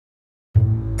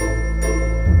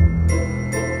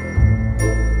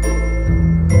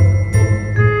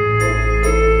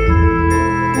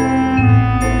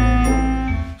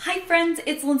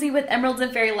it's Lindsay with Emeralds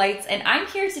and Fairy Lights, and I'm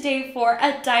here today for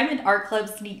a Diamond Art Club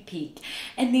sneak peek.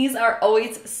 And these are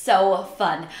always so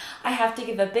fun. I have to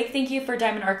give a big thank you for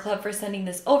Diamond Art Club for sending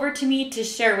this over to me to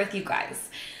share with you guys.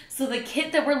 So the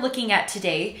kit that we're looking at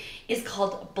today is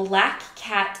called Black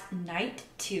Cat Night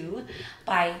 2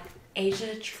 by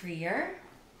Asia Trier,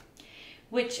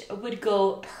 which would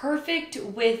go perfect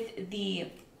with the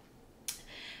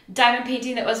diamond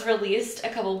painting that was released a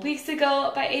couple weeks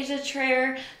ago by Asia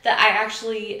Trier that I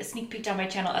actually sneak peeked on my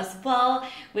channel as well,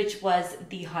 which was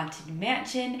the Haunted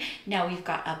Mansion. Now we've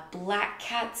got a black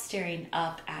cat staring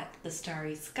up at the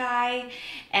starry sky,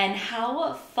 and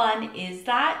how fun is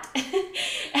that?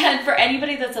 And for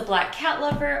anybody that's a black cat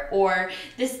lover, or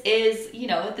this is, you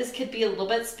know, this could be a little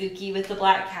bit spooky with the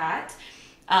black cat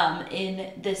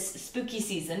in this spooky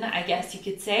season, I guess you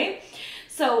could say.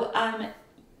 So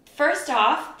first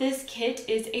off, this kit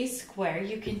is a square.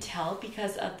 You can tell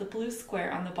because of the blue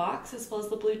square on the box as well as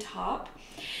the blue top.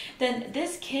 Then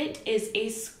this kit is a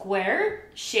square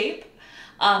shape,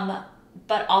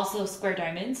 but also square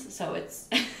diamonds. So it's,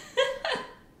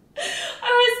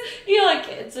 like,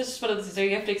 it's just one of those things where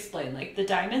you have to explain, like, the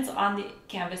diamonds on the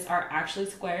canvas are actually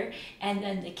square, and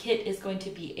then the kit is going to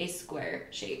be a square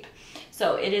shape.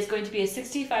 So it is going to be a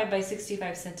 65 by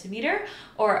 65 centimeter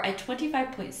or a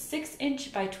 25.6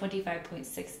 inch by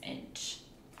 25.6 inch.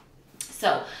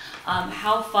 So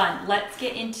how fun. Let's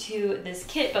get into this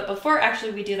kit. But before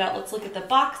actually we do that, let's look at the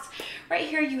box. Right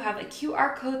here you have a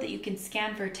QR code that you can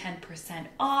scan for 10%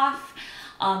 off.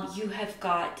 You have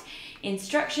got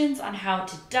instructions on how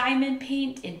to diamond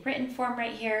paint in written form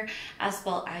right here, as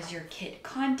well as your kit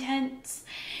contents.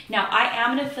 Now, I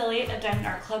am an affiliate of Diamond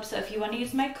Art Club, so if you want to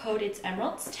use my code, it's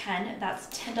Emeralds10. That's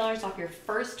 $10 off your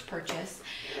first purchase.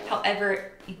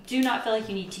 However, you do not feel like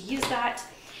you need to use that.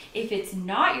 If it's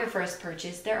not your first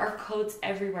purchase, there are codes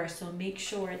everywhere, so make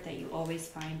sure that you always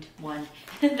find one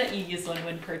that you use one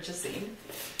when purchasing.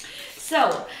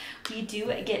 So we do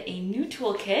get a new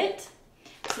toolkit.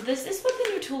 So this is what the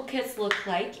new toolkits look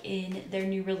like in their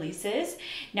new releases.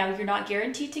 Now, you're not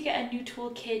guaranteed to get a new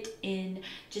toolkit in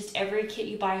just every kit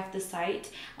you buy off the site.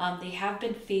 They have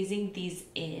been phasing these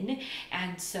in,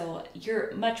 and so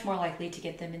you're much more likely to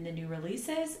get them in the new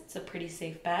releases. It's a pretty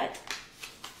safe bet.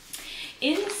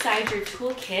 Inside your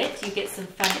toolkit, you get some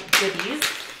fun goodies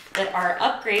that are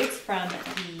upgrades from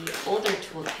the older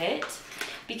toolkit.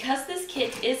 Because this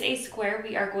kit is a square,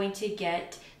 we are going to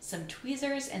get some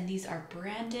tweezers, and these are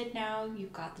branded now.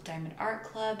 You've got the Diamond Art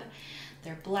Club.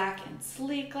 They're black and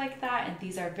sleek like that, and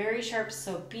these are very sharp,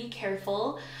 so be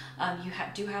careful. You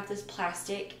do have this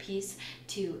plastic piece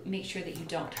to make sure that you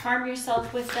don't harm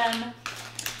yourself with them.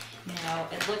 Now,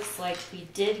 it looks like we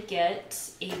did get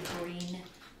a green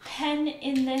pen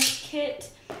in this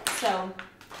kit. So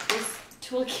this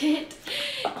toolkit,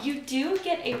 you do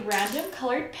get a random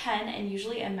colored pen and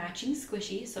usually a matching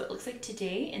squishy. So it looks like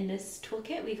today in this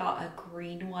toolkit we got a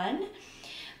green one.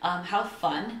 How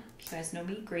fun. You guys know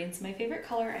me, green's my favorite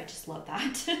color. I just love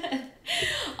that.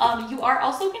 You are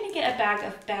also going to get a bag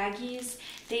of baggies.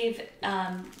 They've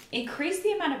increased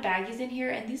the amount of baggies in here,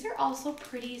 and these are also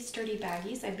pretty sturdy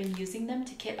baggies. I've been using them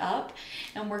to kit up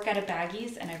and work out of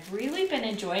baggies, and I've really been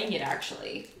enjoying it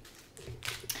actually.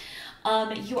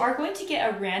 You are going to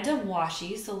get a random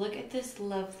washi. So look at this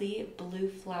lovely blue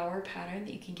flower pattern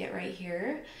that you can get right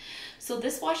here. So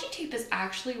this washi tape is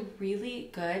actually really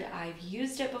good. I've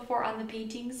used it before on the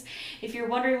paintings. If you're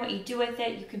wondering what you do with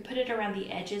it, you can put it around the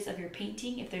edges of your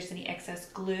painting if there's any excess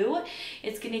glue.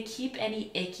 It's going to keep any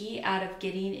icky out of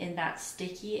getting in that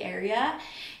sticky area.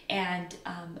 And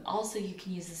also you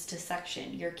can use this to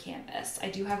section your canvas. I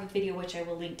do have a video which I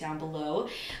will link down below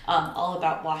all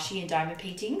about washi and diamond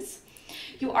paintings.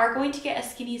 You are going to get a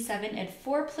skinny 7 and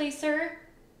 4 placer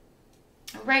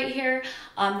right here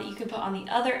that you can put on the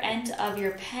other end of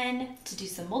your pen to do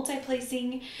some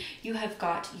multi-placing. You have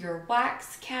got your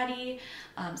wax caddy.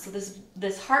 So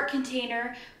this heart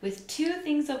container with 2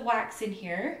 things of wax in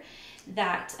here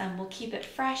that will keep it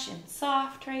fresh and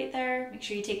soft right there. Make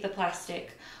sure you take the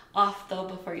plastic off though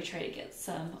before you try to get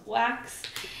some wax.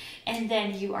 And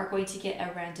then you are going to get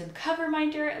a random cover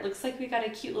minder. It looks like we got a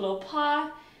cute little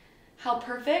paw. How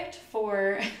perfect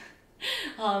for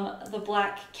the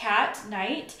Black Cat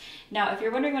Night. Now, if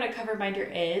you're wondering what a cover binder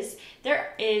is,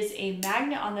 there is a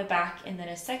magnet on the back and then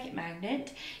a second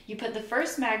magnet. You put the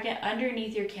first magnet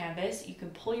underneath your canvas. You can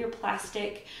pull your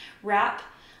plastic wrap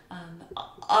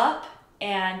up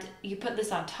And you put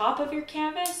this on top of your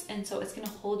canvas, and so it's gonna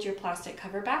hold your plastic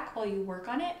cover back while you work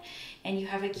on it, and you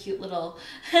have a cute little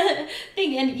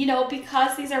thing. And you know,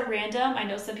 because these are random, I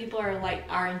know some people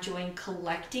are enjoying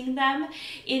collecting them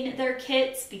in their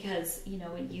kits, because you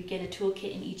know, when you get a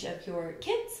toolkit in each of your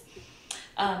kits.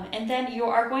 And then you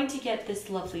are going to get this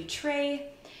lovely tray.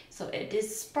 So it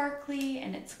is sparkly,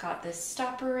 and it's got this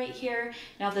stopper right here.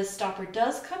 Now this stopper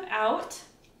does come out.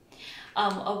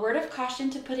 A word of caution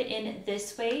to put it in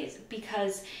this way,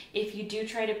 because if you do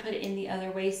try to put it in the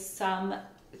other way, some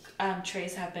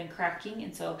trays have been cracking,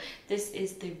 and so this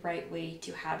is the right way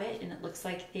to have it. And it looks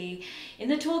like they, in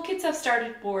the toolkits, have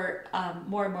started more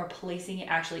and more placing it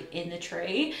actually in the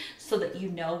tray so that you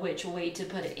know which way to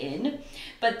put it in.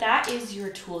 But that is your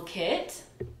toolkit.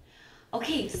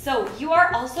 Okay, so you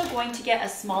are also going to get a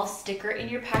small sticker in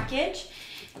your package.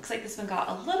 Looks like this one got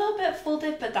a little bit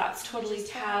folded, but that's totally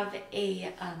to have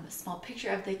a small picture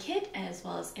of the kit as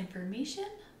well as information.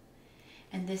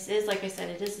 And this is, like I said,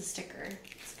 it is a sticker.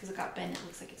 It's because it got bent, it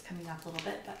looks like it's coming off a little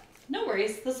bit, but no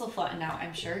worries, this will flatten out,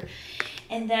 I'm sure.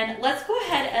 And then let's go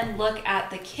ahead and look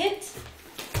at the kit.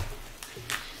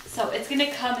 So it's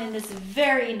gonna come in this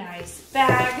very nice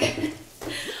bag.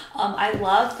 I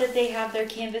love that they have their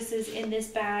canvases in this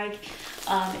bag.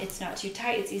 It's not too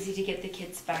tight. It's easy to get the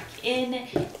kits back in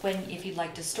if you'd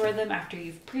like to store them after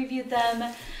you've previewed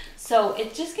them. So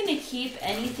it's just going to keep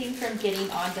anything from getting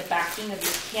on the backing of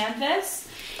your canvas.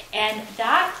 And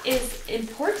that is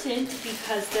important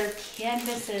because their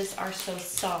canvases are so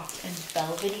soft and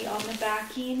velvety on the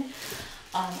backing.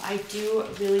 I do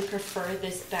really prefer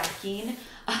this backing.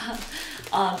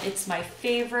 It's my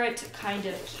favorite kind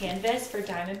of canvas for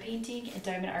diamond painting, and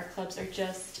diamond art clubs are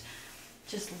just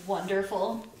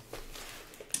wonderful.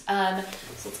 So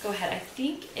let's go ahead. I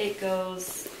think it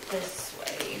goes this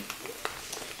way.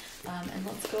 And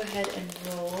let's go ahead and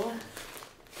roll.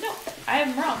 No, I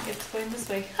am wrong. It's going this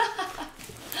way.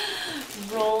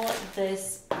 Roll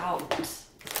this out.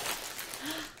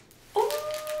 Oh,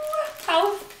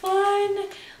 how fun.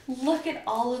 Look at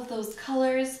all of those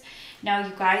colors. Now,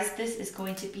 you guys, this is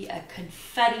going to be a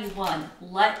confetti one.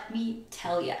 Let me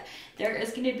tell you, there is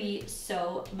going to be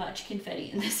so much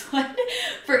confetti in this one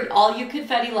for all you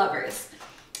confetti lovers.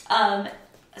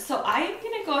 So I'm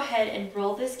going to go ahead and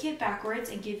roll this kit backwards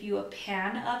and give you a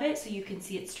pan of it so you can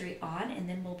see it straight on, and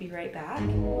then we'll be right back.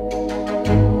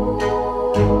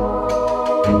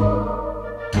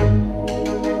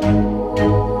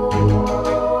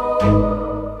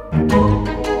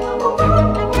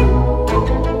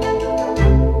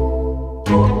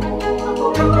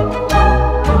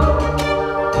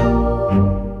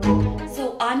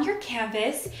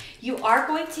 You are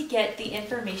going to get the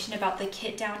information about the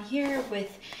kit down here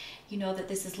with, you know, that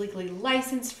this is legally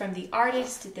licensed from the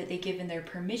artist, that they given their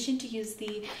permission to use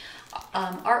the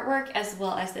artwork, as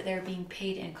well as that they're being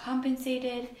paid and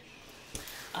compensated.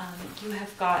 You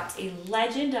have got a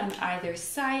legend on either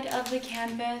side of the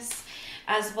canvas,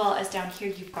 as well as down here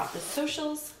you've got the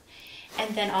socials.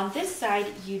 And then on this side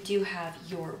you do have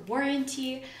your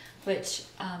warranty, which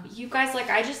you guys, like,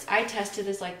 I tested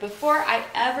this like before I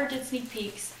ever did sneak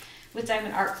peeks with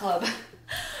Diamond Art Club,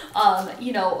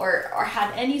 you know, or had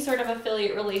any sort of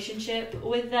affiliate relationship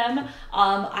with them.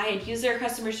 I had used their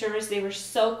customer service. They were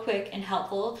so quick and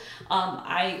helpful.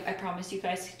 I promise you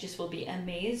guys just will be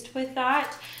amazed with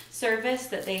that service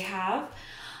that they have.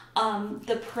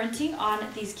 The printing on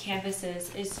these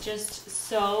canvases is just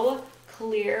so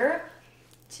clear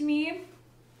to me.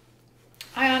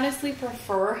 I honestly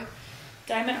prefer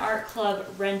Diamond Art Club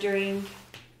rendering,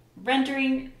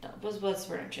 what's the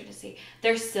word I'm trying to say?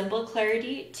 Their symbol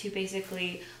clarity to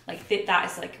basically, like,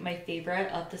 that is like my favorite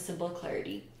of the symbol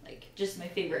clarity. Like, just my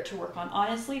favorite to work on,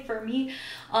 honestly, for me.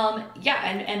 Yeah,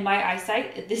 and my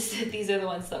eyesight, these are the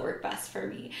ones that work best for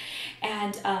me.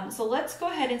 And so let's go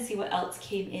ahead and see what else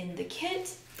came in the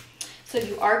kit. So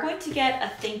you are going to get a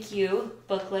thank you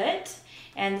booklet,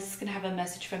 and this is going to have a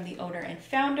message from the owner and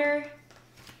founder.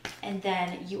 And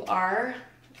then you are,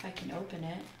 if I can open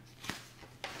it,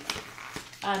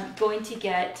 going to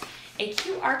get a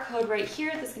QR code right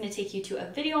here that's going to take you to a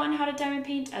video on how to diamond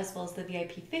paint, as well as the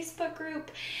VIP Facebook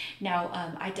group. Now,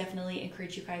 I definitely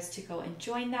encourage you guys to go and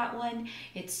join that one.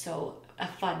 It's a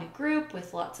fun group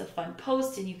with lots of fun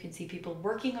posts, and you can see people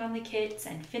working on the kits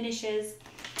and finishes.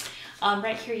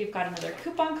 Right here, you've got another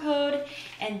coupon code,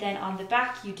 and then on the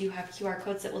back, you do have QR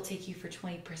codes that will take you for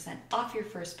 20% off your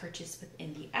first purchase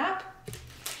within the app.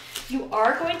 You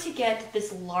are going to get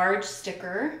this large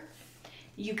sticker.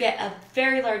 You get a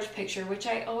very large picture, which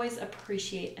I always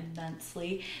appreciate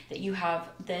immensely, that you have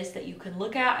this that you can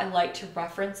look at. I like to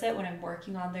reference it when I'm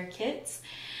working on their kits.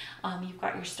 You've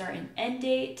got your start and end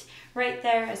date right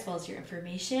there, as well as your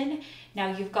information.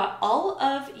 Now you've got all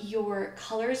of your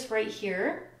colors right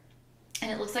here,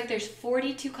 and it looks like there's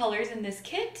 42 colors in this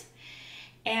kit.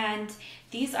 And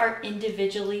these are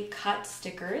individually cut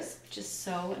stickers, which is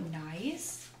so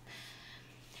nice.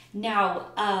 Now,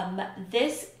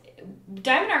 this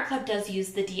Diamond Art Club does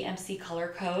use the DMC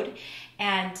color code,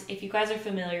 and if you guys are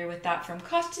familiar with that from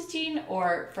Constantine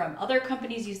or from other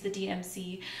companies use the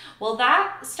DMC, well,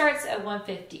 that starts at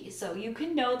 150. So you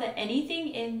can know that anything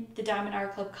in the Diamond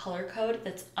Art Club color code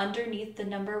that's underneath the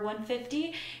number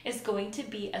 150 is going to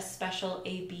be a special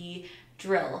AB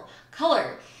drill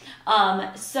color.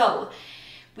 So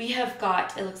we have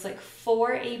got, it looks like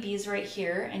 4 ABs right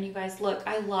here. And you guys look,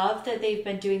 I love that they've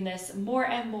been doing this more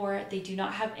and more. They do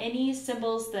not have any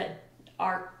symbols that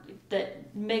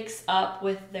mix up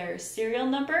with their serial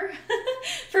number.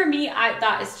 For me,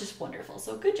 that is just wonderful.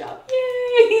 So good job.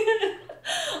 Yay!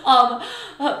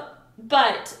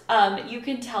 But you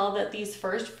can tell that these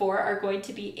first 4 are going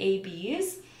to be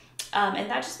ABs. And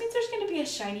that just means there's going to be a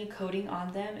shiny coating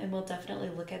on them, and we'll definitely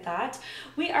look at that.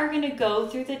 We are going to go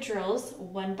through the drills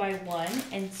one by one,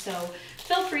 and so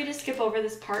feel free to skip over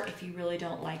this part if you really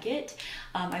don't like it.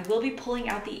 I will be pulling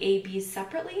out the ABs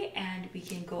separately, and we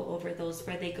can go over those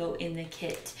where they go in the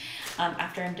kit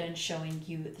after I'm done showing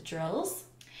you the drills.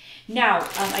 Now,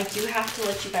 I do have to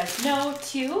let you guys know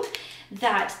too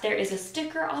that there is a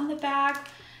sticker on the bag,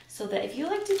 so that if you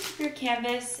like to keep your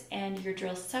canvas and your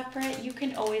drills separate, you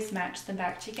can always match them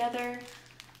back together.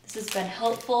 This has been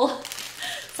helpful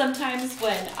sometimes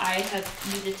when I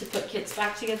have needed to put kits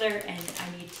back together and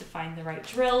I need to find the right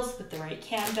drills with the right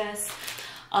canvas.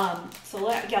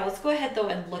 Let's go ahead though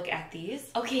and look at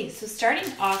these. Okay, so starting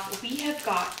off, we have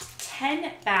got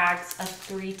 10 bags of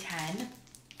 310.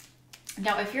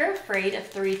 Now, if you're afraid of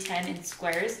 310 in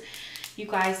squares, you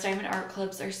guys, Diamond Art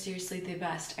Clubs are seriously the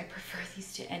best. I prefer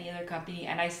these to any other company,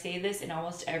 and I say this in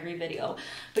almost every video,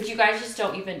 but you guys just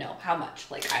don't even know how much.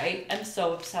 Like, I am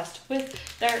so obsessed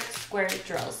with their square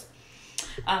drills.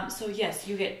 So yes,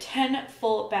 you get 10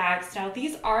 full bags. Now,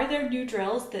 these are their new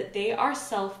drills that they are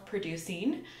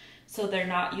self-producing, so they're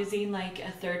not using like a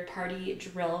third-party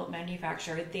drill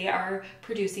manufacturer. They are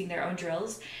producing their own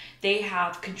drills. They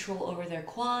have control over their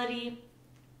quality.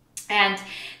 And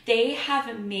they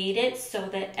have made it so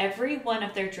that every one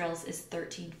of their drills is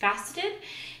 13 faceted.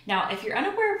 Now, if you're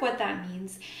unaware of what that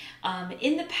means,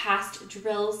 in the past,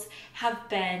 drills have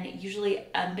been usually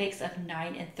a mix of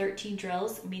 9 and 13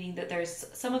 drills, meaning that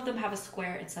some of them have a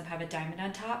square and some have a diamond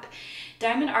on top.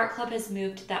 Diamond Art Club has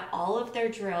moved that all of their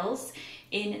drills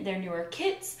in their newer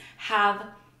kits have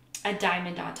a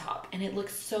diamond on top, and it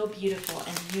looks so beautiful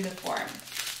and uniform.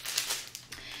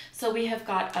 So we have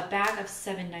got a bag of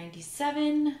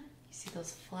 797. You see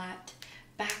those flat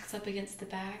backs up against the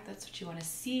bag? That's what you want to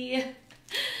see. It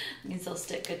means they'll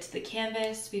stick good to the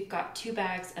canvas. We've got 2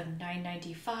 bags of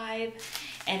 995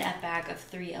 and a bag of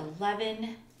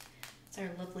 311. It's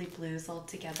our lovely blues all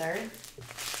together.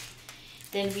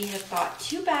 Then we have got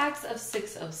 2 bags of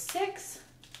 606.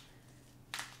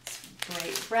 It's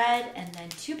bright red, and then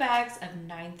 2 bags of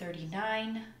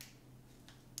 939.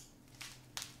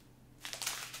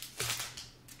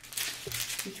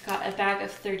 We've got a bag of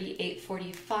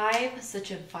 3845, such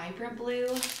a vibrant blue,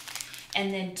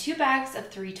 and then 2 bags of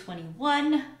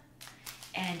 321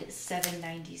 and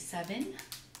 797.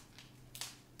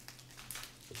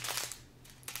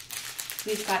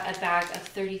 We've got a bag of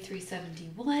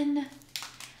 3371,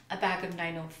 a bag of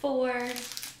 904,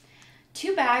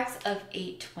 2 bags of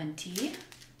 820,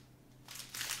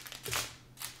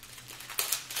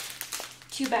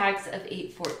 2 bags of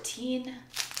 814,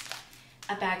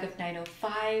 a bag of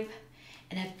 905,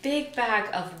 and a big bag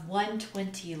of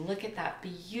 120. Look at that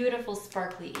beautiful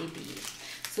sparkly AB.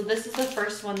 So this is the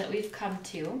first one that we've come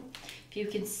to. If you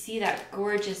can see that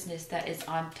gorgeousness that is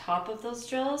on top of those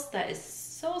drills, that is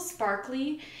so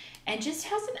sparkly and just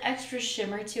has an extra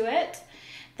shimmer to it.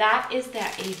 That is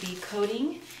that AB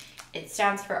coating. It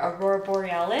stands for Aurora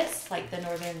Borealis, like the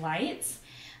Northern Lights.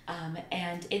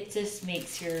 And it just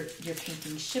makes your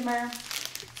painting shimmer.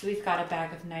 So we've got a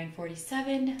bag of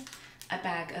 947, a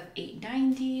bag of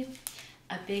 890,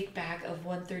 a big bag of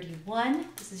 131.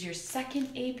 This is your second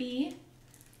AB.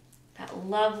 That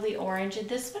lovely orange, and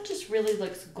this one just really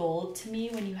looks gold to me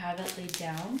when you have it laid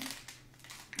down.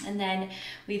 And then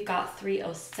we've got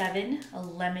 307, a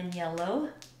lemon yellow.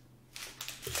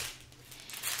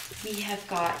 We have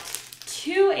got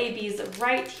 2 ABs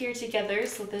right here together,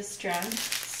 so this strand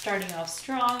starting off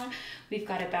strong. We've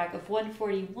got a bag of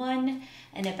 141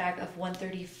 and a bag of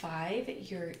 135,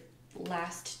 your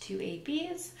last 2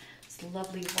 ABs. This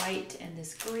lovely white and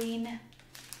this green.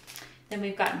 Then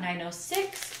we've got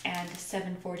 906 and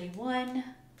 741.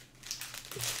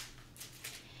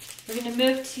 We're going to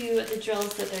move to the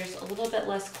drills that there's a little bit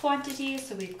less quantity.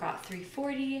 So we've got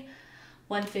 340,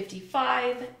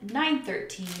 155,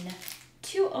 913,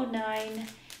 209,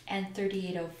 and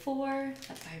 3804,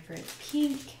 that vibrant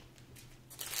pink.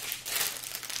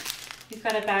 We've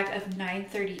got a bag of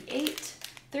 938,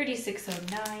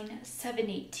 3609,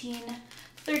 718,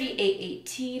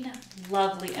 3818,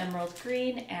 lovely emerald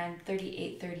green, and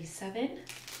 3837.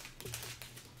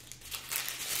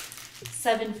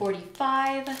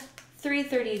 745,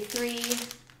 333,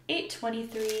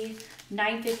 823,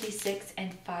 956,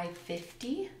 and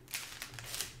 550.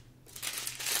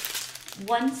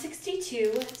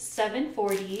 162,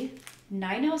 740,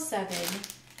 907,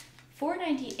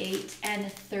 498,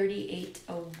 and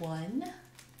 3801.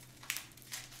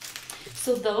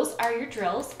 So those are your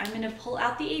drills. I'm going to pull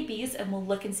out the ABs and we'll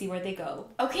look and see where they go.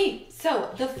 Okay,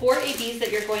 so the 4 ABs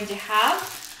that you're going to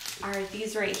have are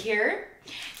these right here.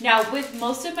 Now, with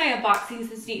most of my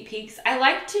unboxings and sneak peeks, I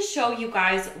like to show you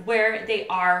guys where they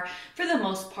are for the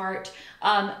most part.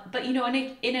 But you know,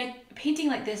 in a painting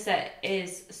like this that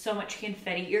is so much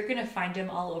confetti, you're gonna find them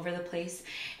all over the place.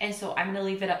 And so I'm gonna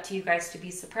leave it up to you guys to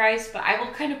be surprised, but I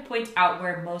will kind of point out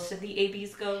where most of the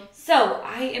ABs go. So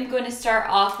I am going to start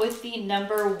off with the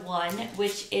number 1,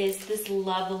 which is this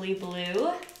lovely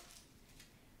blue.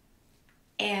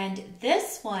 And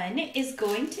this one is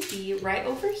going to be right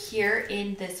over here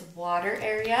in this water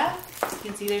area. You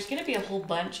can see there's gonna be a whole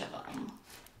bunch of them.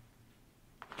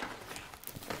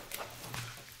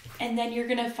 And then you're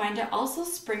gonna find it also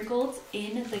sprinkled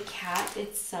in the cat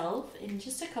itself in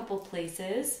just a couple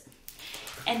places.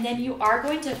 And then you are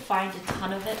going to find a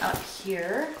ton of it up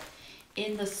here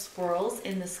in the swirls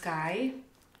in the sky.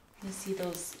 You see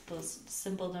those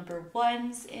symbol number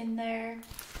 1s in there.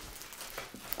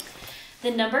 The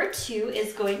number 2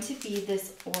 is going to be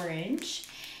this orange,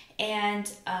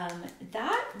 and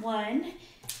that one,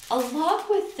 along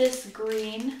with this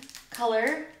green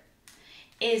color,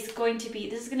 is going to be,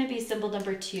 this is going to be symbol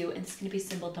number 2, and it's going to be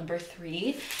symbol number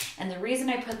 3. And the reason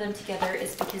I put them together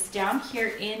is because down here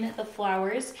in the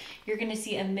flowers, you're going to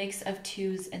see a mix of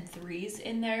 2s and 3s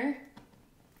in there.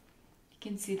 You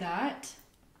can see that.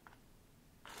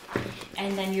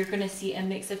 And then you're going to see a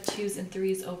mix of 2s and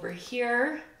 3s over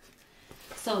here.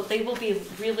 So they will be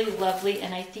really lovely,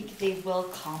 and I think they will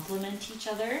complement each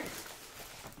other.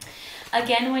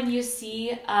 Again, when you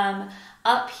see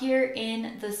up here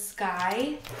in the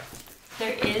sky,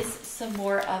 there is some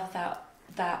more of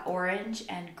that orange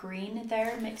and green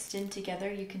there mixed in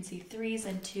together. You can see 3s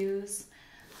and 2s.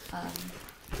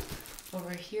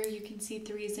 Over here you can see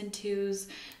 3s and 2s.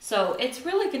 So it's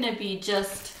really going to be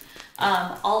just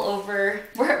all over.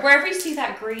 Wherever you see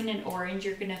that green and orange,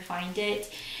 you're going to find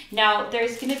it. Now,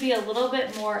 there's going to be a little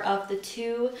bit more of the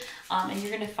 2, and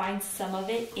you're going to find some of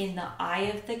it in the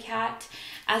eye of the cat,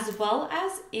 as well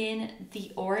as in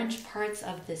the orange parts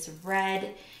of this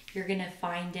red. You're going to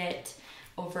find it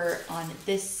over on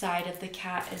this side of the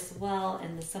cat as well,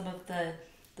 and some of the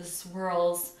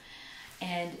swirls.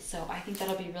 And so I think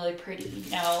that'll be really pretty.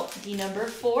 Now, the number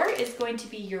 4 is going to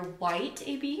be your white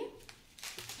AB.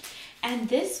 And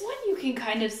this one you can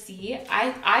kind of see.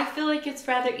 I feel like it's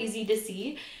rather easy to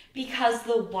see because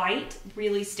the white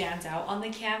really stands out on the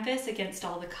canvas against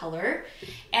all the color.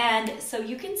 And so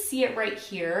you can see it right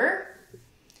here.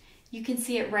 You can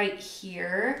see it right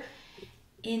here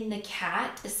in the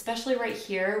cat, especially right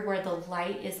here where the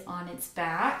light is on its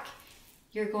back.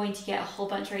 You're going to get a whole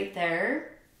bunch right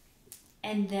there.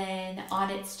 And then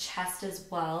on its chest as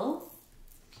well.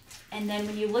 And then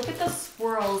when you look at the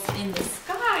swirls in the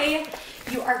sky,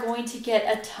 you are going to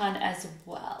get a ton as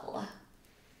well.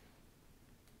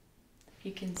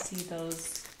 You can see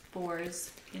those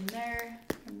 4s in there.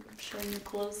 I'm showing you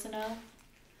close enough.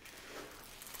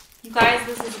 You guys,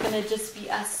 this is going to just be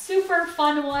a super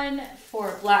fun one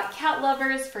for black cat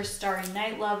lovers, for starry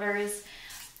night lovers.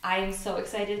 I am so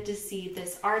excited to see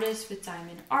this artist with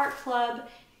Diamond Art Club,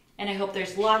 and I hope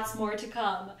there's lots more to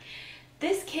come.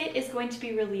 This kit is going to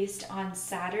be released on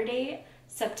Saturday,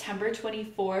 September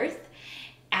 24th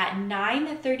at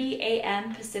 9:30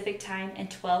 a.m. Pacific time and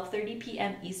 12:30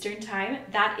 p.m. Eastern time.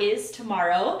 That is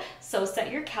tomorrow, so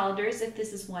set your calendars if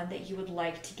this is one that you would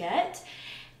like to get.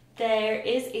 There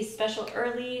is a special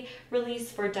early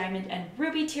release for Diamond and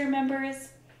Ruby tier members.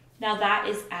 Now that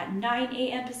is at 9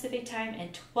 a.m. Pacific time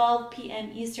and 12 p.m.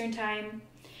 Eastern time.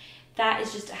 That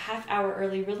is just a half-hour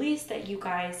early release that you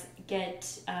guys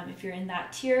get, if you're in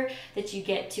that tier, that you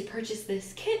get to purchase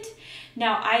this kit.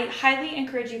 Now, I highly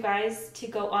encourage you guys to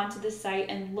go onto the site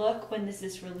and look when this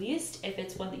is released, if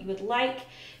it's one that you would like,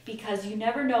 because you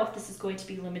never know if this is going to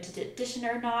be limited edition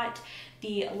or not.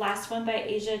 The last one by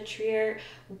Asia Trier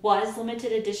was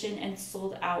limited edition and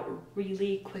sold out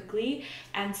really quickly.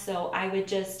 And so I would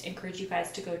just encourage you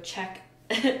guys to go check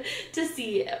to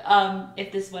see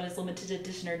if this one is limited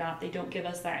edition or not. They don't give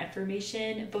us that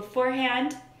information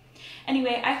beforehand.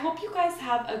 Anyway, I hope you guys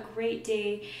have a great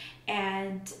day,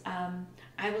 and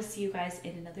I will see you guys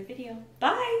in another video.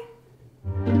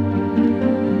 Bye!